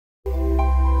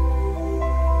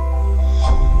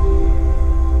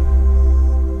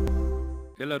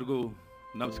ಎಲ್ಲರಿಗೂ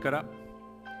ನಮಸ್ಕಾರ.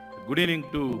 Good evening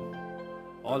to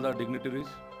all the dignitaries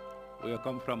who have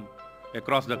come from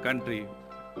across the country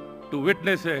to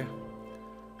witness a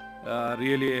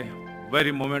really a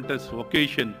very momentous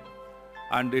occasion,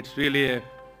 and it's really a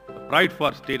pride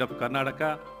for state of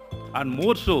Karnataka, and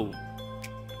more so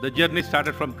the journey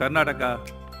started from Karnataka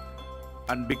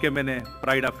and became a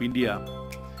pride of India.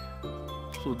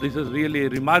 So this is really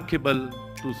remarkable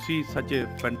to see such a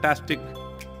fantastic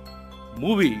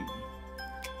movie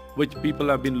which people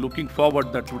have been looking forward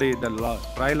that today the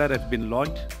trailer has been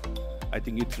launched. I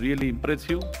think it's really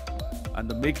impressive, and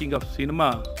the making of cinema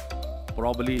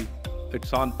probably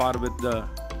it's on par with the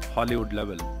Hollywood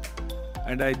level,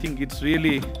 and I think it's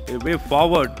really a way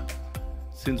forward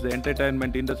since the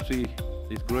entertainment industry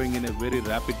is growing in a very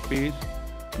rapid pace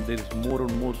and there is more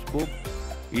and more scope.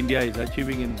 India is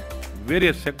achieving in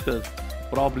various sectors.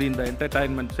 Probably in the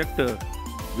entertainment sector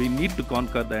we need to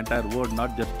conquer the entire world,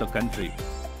 not just the country.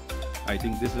 I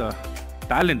think this is a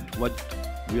talent what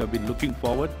we have been looking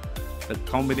forward. The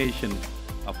combination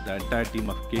of the entire team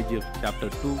of KGF Chapter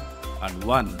 2 and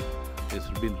 1 has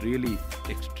been really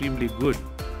extremely good,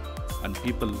 and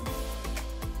people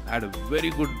had a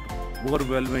very good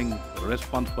overwhelming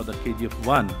response for the KGF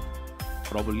 1.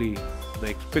 Probably the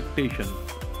expectation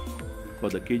for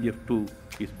the KGF 2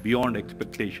 is beyond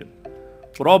expectation.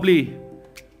 Probably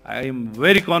I am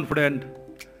very confident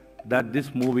that this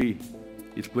movie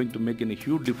is going to make a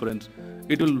huge difference.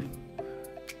 It will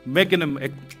make an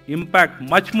impact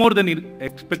much more than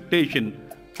expectation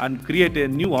and create a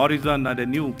new horizon and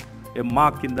a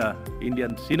mark in the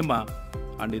Indian cinema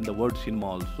and in the world cinema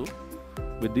also.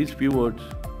 With these few words,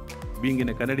 being in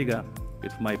a Kannadiga,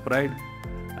 it's my pride,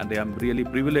 and I am really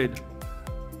privileged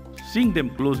seeing them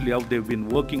closely how they've been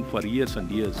working for years and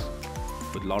years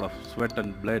with a lot of sweat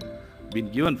and blood been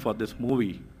given for this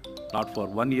movie, not for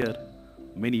 1 year,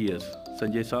 many years.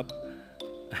 Sanjay Saab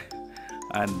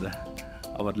and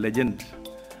our legend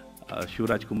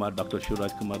Shivraj Kumar, Dr.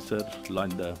 Shivraj Kumar sir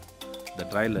launched the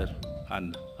trailer,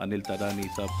 and Anil Tadani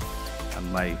sir and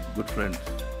my good friend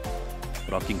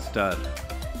rocking star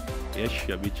Yash,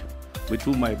 with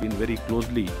whom I've been very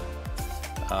closely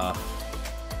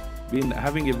been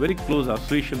having a very close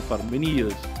association for many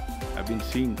years. I've been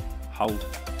seeing how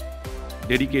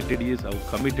dedicated he is, how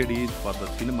committed he is for the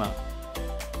cinema.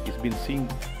 He's been seeing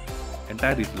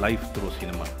entire his life through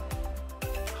cinema.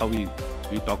 How we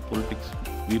talk politics,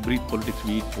 we breathe politics,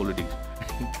 we eat politics.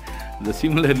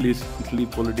 Similarly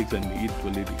sleep politics and eat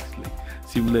politics.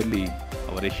 Similarly,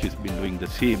 our Yash has been doing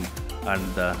the same, and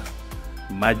the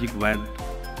magic wand,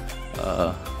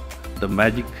 the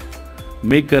magic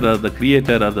maker or the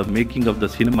creator or the making of the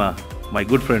cinema, my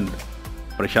good friend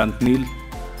Prasanth Neel,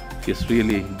 is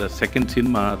really the second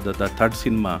cinema, the third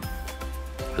cinema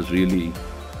has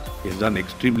done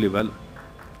extremely well,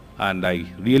 and I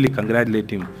really congratulate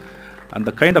him. And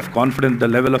the kind of confidence,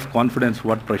 the level of confidence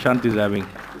what Prasanth is having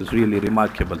is really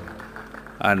remarkable.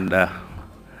 And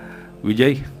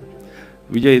Vijay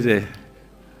is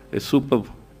a superb,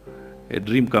 a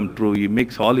dream come true. He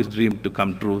makes all his dreams to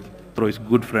come true through his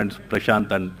good friends Prasanth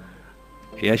and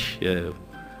Yash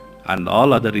and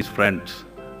all other his friends.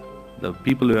 The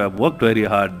people who have worked very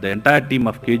hard, the entire team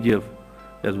of KGF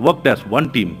has worked as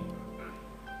one team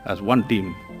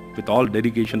with all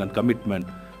dedication and commitment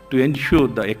to ensure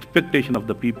the expectation of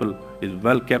the people is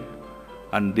well kept,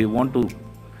 and they want to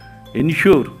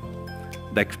ensure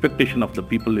the expectation of the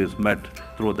people is met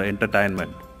through the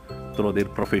entertainment, through their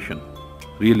profession.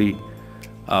 Really,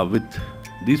 with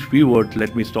these few words,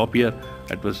 let me stop here.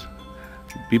 It was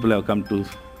people have come to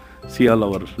see all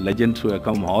our legends who have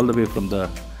come all the way from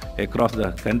across the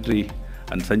country,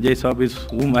 and Sanjay Saab is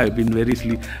whom I have been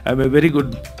I'm a very good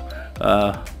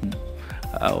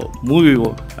movie.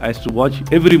 I used to watch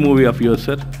every movie of yours,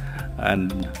 sir,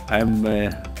 and I am a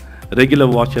regular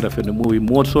watcher of a movie.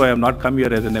 More so, I have not come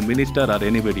here as a minister or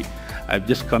anybody. I have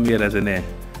just come here as a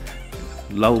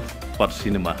love for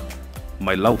cinema,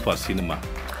 my love for cinema.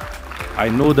 I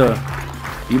know the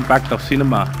impact of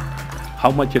cinema,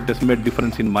 how much it has made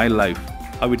difference in my life,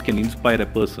 how it can inspire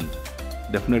a person.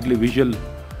 Definitely visual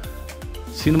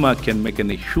cinema can make a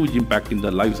huge impact in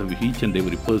the lives of each and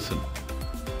every person.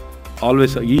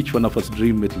 Always each one of us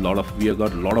dream with we have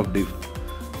got a lot of dreams.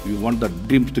 We want the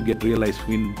dreams to get realized.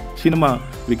 In cinema,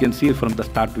 we can see it from the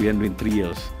start to end in 3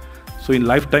 years. So in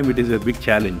lifetime, it is a big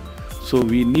challenge. So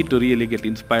we need to really get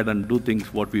inspired and do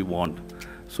things what we want.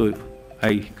 So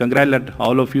I congratulate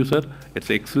all of you, sir. It's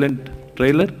an excellent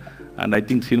trailer, and I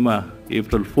think cinema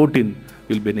April 14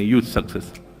 will be a huge success.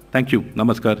 Thank you.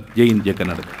 Namaskar. Jai Hind, Jai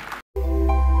Karnataka.